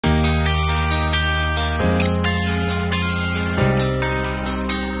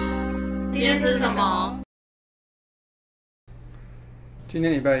吃什么？今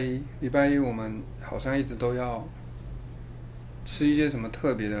天礼拜一我们好像一直都要吃一些什么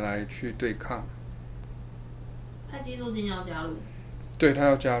特别的来去对抗。派基说今天要加入，对，他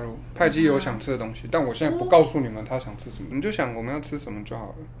要加入。派基有想吃的东西，但我现在不告诉你们他想吃什么，你就想我们要吃什么就好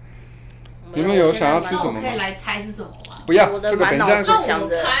了。你们有想要吃什么吗？可以来猜是什么吗？不要，这个等一下想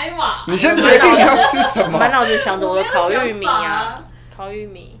着猜嘛。你先决定你要吃什么。满脑子想着我的烤玉米啊，烤玉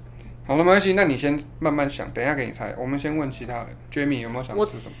米。好了，没关系，那你先慢慢想，等一下给你猜。我们先问其他人 ，Jamie 有没有想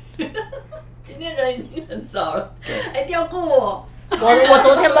吃什么？今天人已经很少了，还掉过我。我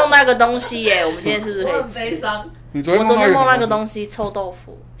昨天梦那个东西耶，我们今天是不是可以吃？我很悲伤。你昨天梦那个东西，臭豆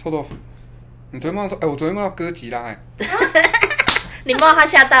腐。臭豆腐。你昨天梦到我昨天梦到哥吉拉你梦到他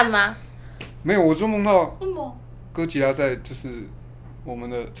下蛋吗？没有，我就梦到哥吉拉在就是我们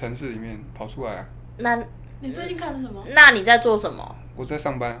的城市里面跑出来啊。那你最近看了什么？那你在做什么？我在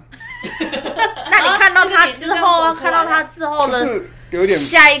上班啊。那你看到他之后啊，看到他之后的，就是有点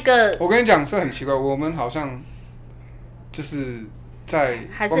下一个。我跟你讲是很奇怪，我们好像就是在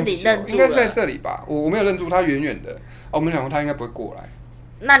还是你认住了？应该是在这里吧？我没有认住他，远远的。我们想说他应该不会过来。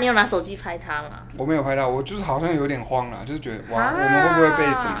那你有拿手机拍他吗？我没有拍到，我就是好像有点慌了，就是觉得哇，我们会不会被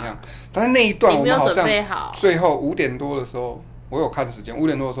怎么样？但是那一段我们好像最后5点多的时候，我有看时间，5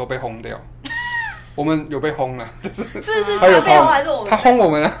点多的时候被轰掉。我们有被轰了，是他被轰还是我们？他轰我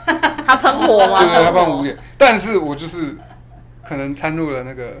们了，他喷火吗？对，他喷5点，但是我就是可能掺入了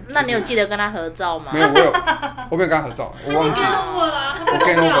那个。那你有记得跟他合照吗？没有，我没有跟他合照，我忘记了。我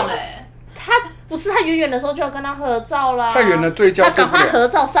跟你讲他不是他远远的时候就要跟他合照啦，太远了对焦对不了。他赶快合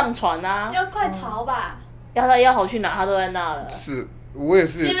照上传啊！要快逃吧！要跑去哪？他都在那了。是我也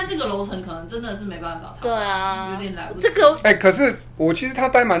是。现在这个楼层可能真的是没办法逃。对啊，有点来不及。这个可是我其实他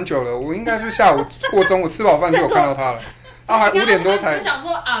待蛮久了，我应该是下午过中午吃饱饭就有看到他了。还5点多才。我想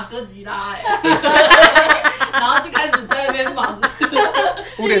说啊，哥吉拉然后就开始在那边忙。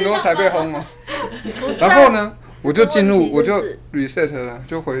5点多才被轰哦。然后呢？我就进入，我就 reset 了，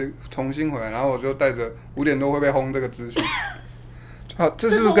就重新回来，然后我就带着5点多会被轰这个资讯。好，这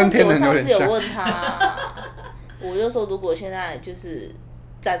是不是跟天人有点像？我上次有问他，我就说如果现在就是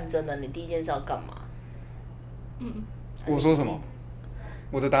战争了，你第一件事要干嘛？我说什么？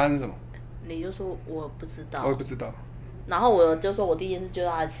我的答案是什么？你就说我不知道，我也不知道。然后我就说我第一件事就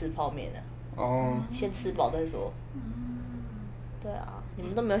要来吃泡面了。哦。先吃饱再说。对啊。你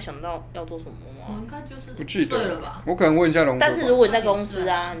们都没有想到要做什么吗？我应该就是不记得了吧。我可能问一下龙哥。但是如果你在公司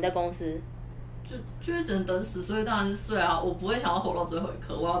啊，你在公司，就会只能等死，所以当然是睡啊。我不会想要活到最后一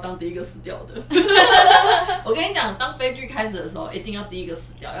刻，我要当第一个死掉的。我跟你讲，当悲剧开始的时候，一定要第一个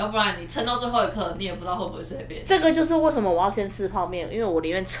死掉，要不然你撑到最后一刻，你也不知道会不会随便。这个就是为什么我要先吃泡面，因为我宁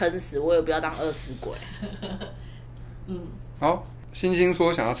愿撑死，我也不要当饿死鬼。好，星星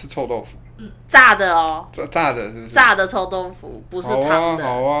说想要吃臭豆腐。炸的哦，炸的是不是？炸的臭豆腐不是汤的。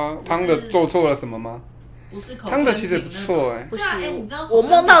好啊，汤的做错了什么吗？不是口汤的其实不错不是，你知道我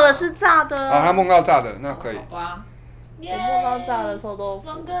梦到的是炸的啊。他梦到炸的，那可以。好吧。我梦到炸的臭豆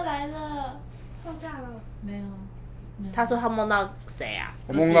腐。龙哥来了，爆炸了？没有。他说他梦到谁啊？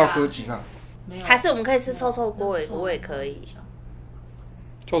我梦到哥吉拉。没有。还是我们可以吃臭臭锅，我也可以。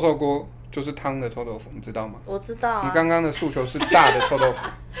臭臭锅就是汤的臭豆腐，你知道吗？我知道啊。你刚刚的诉求是炸的臭豆腐。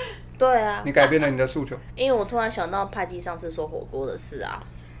对啊，你改变了你的诉求，因为我突然想到派基上次说火锅的事啊，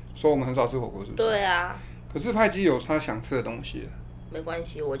说我们很少吃火锅，是不是？对啊，可是派基有他想吃的东西。没关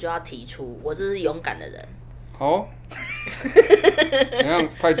系，我就要提出，我这是勇敢的人。好，怎样？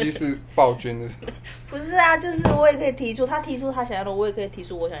派基是暴君的？不是啊，就是我也可以提出，他提出他想要的，我也可以提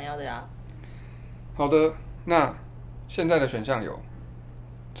出我想要的呀。好的，那现在的选项有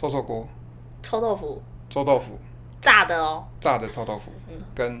臭臭锅、臭豆腐、臭豆腐、炸的哦，炸的臭豆腐，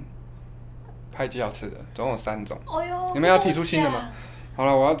跟派基要吃的，总共有3种。哦哟，你们要提出新的吗？好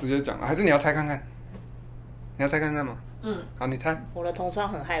了，我要直接讲，还是你要猜看看？你要猜看看吗？好，你猜。我的同窗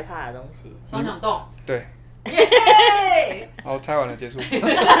很害怕的东西，双响洞。对。好，猜完了结束，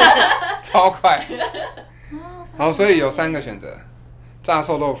超快。好，所以有3个选择：炸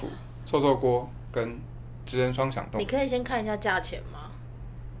臭豆腐、臭臭锅跟职人双响洞。你可以先看一下价钱吗？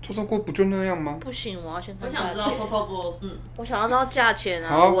臭臭锅不就那样吗？不行，我要先看价钱。我想知道臭臭锅，我想要知道价钱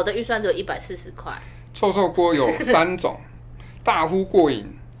啊！我的预算只有140块。臭臭锅有3种：大呼过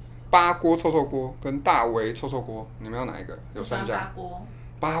瘾、八锅臭臭锅跟大围臭臭锅。你们要哪一个？有3家。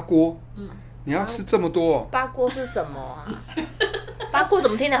八锅。你要吃这么多？八锅是什么啊？八锅怎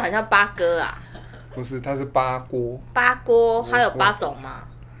么听着很像八哥啊？不是，它是八锅。八锅它有8种吗？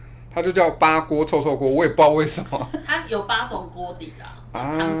它就叫八锅臭臭锅，我也不知道为什么。它有8种锅底啦。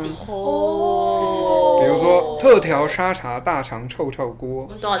汤底哦，比如说特调沙茶大肠臭臭锅，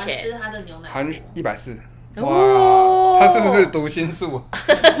多少钱？吃它的牛奶含140。哇，它是不是读心术？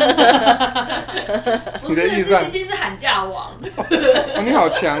不是，是星星是喊价王。哦，你好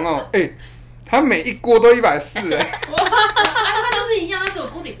强哦！它每一锅都140哎。它就是一样，它只有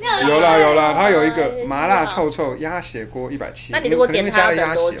固定。有啦，它有一个麻辣臭臭鸭血锅170。那你如果点它要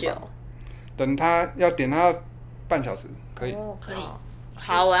等多久？等它要点它半小时，可以。可以。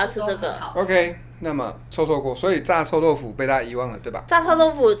好，我要吃这个。OK， 那么臭臭锅，所以炸臭豆腐被大家遗忘了，对吧？炸臭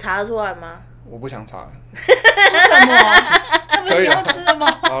豆腐查得出来吗？我不想查了。为什么？那不是你要吃的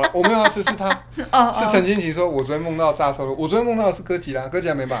吗？好了，我没有要吃，是他。是陈金奇说，我昨天梦到炸臭豆腐，我昨天梦到的是哥吉拉，哥吉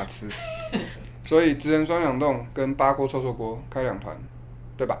拉没办法吃。所以职人双响洞跟8锅臭臭锅开2团，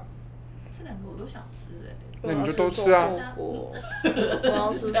对吧？这2个我都想吃那你就都吃啊。我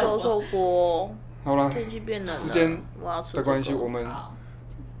要吃臭臭锅。好了，天气变冷了，时间的关系，我要吃这个。我们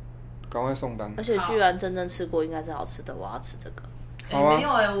赶快送单。而且居然真正吃过，应该是好吃的，我要吃这个。好啊。没有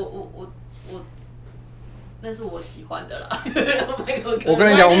我，那是我喜欢的啦。我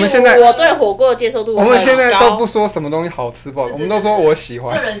跟你讲，我们现在我对火锅的接受度很高，我们现在都不说什么东西好吃不好，我们都说我喜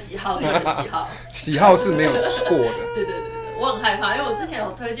欢。个人喜好，喜好是没有错的。对，我很害怕，因为我之前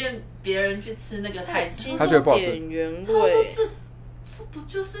有推荐别人去吃那个泰式，他觉得不好吃。原味，他说这不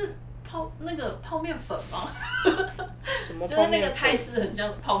就是泡面粉吗？什么就是那个泰式很像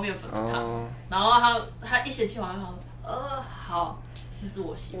泡面粉的汤。然后他一嫌弃完，他说好。那是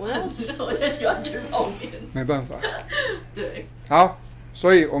我喜欢，我就喜欢吃泡面。没办法。对。好，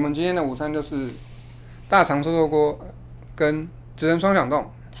所以我们今天的午餐就是大肠臭臭锅跟职人双响洞。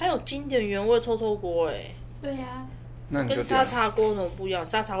它有经典原味臭臭锅对呀。那你就跟沙茶锅有什么不一样？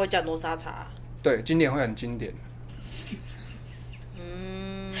沙茶会加很多沙茶。对，经典会很经典。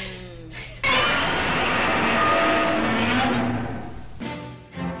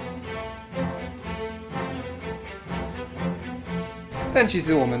但其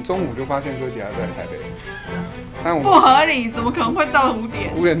实我们中午就发现哥吉拉在台北，但我不合理，怎么可能会到5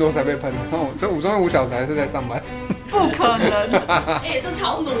点？5点多才被喷，然后这午中5小时还是在上班，不可能！这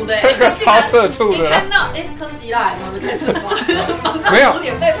超努的，这个超社畜的。看到哥吉拉，然后就开始忙，没有5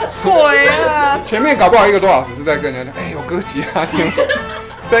点被喷，对啊，前面搞不好1个多小时是在跟人家讲，有哥吉拉，你们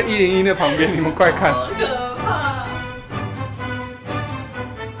在101的旁边，你们快看，好可怕！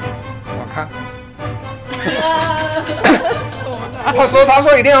我看。他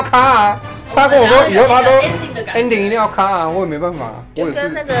说一定要卡啊！他跟我说以后他都 ending 一定要卡啊！我也没办法，我也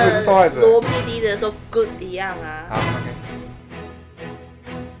是受害者。罗 PD 的说 good 一样啊。好 ，OK。